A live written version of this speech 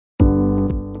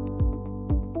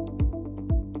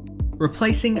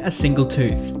Replacing a single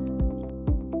tooth.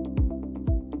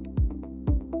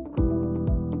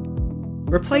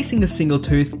 Replacing a single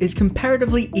tooth is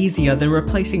comparatively easier than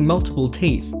replacing multiple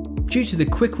teeth, due to the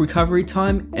quick recovery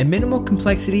time and minimal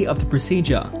complexity of the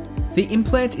procedure. The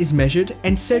implant is measured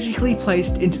and surgically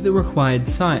placed into the required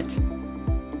site.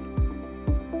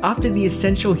 After the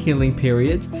essential healing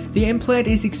period, the implant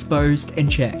is exposed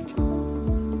and checked.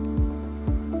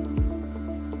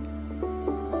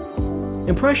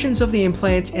 Impressions of the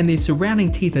implant and the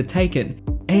surrounding teeth are taken,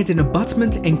 and an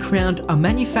abutment and crown are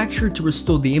manufactured to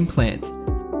restore the implant.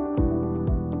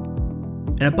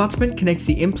 An abutment connects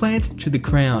the implant to the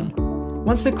crown.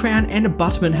 Once the crown and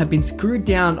abutment have been screwed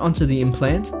down onto the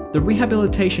implant, the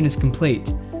rehabilitation is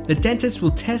complete. The dentist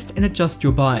will test and adjust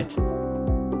your bite.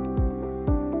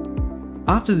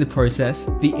 After the process,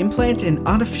 the implant and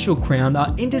artificial crown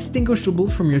are indistinguishable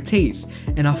from your teeth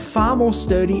and are far more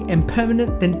sturdy and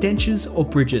permanent than dentures or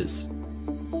bridges.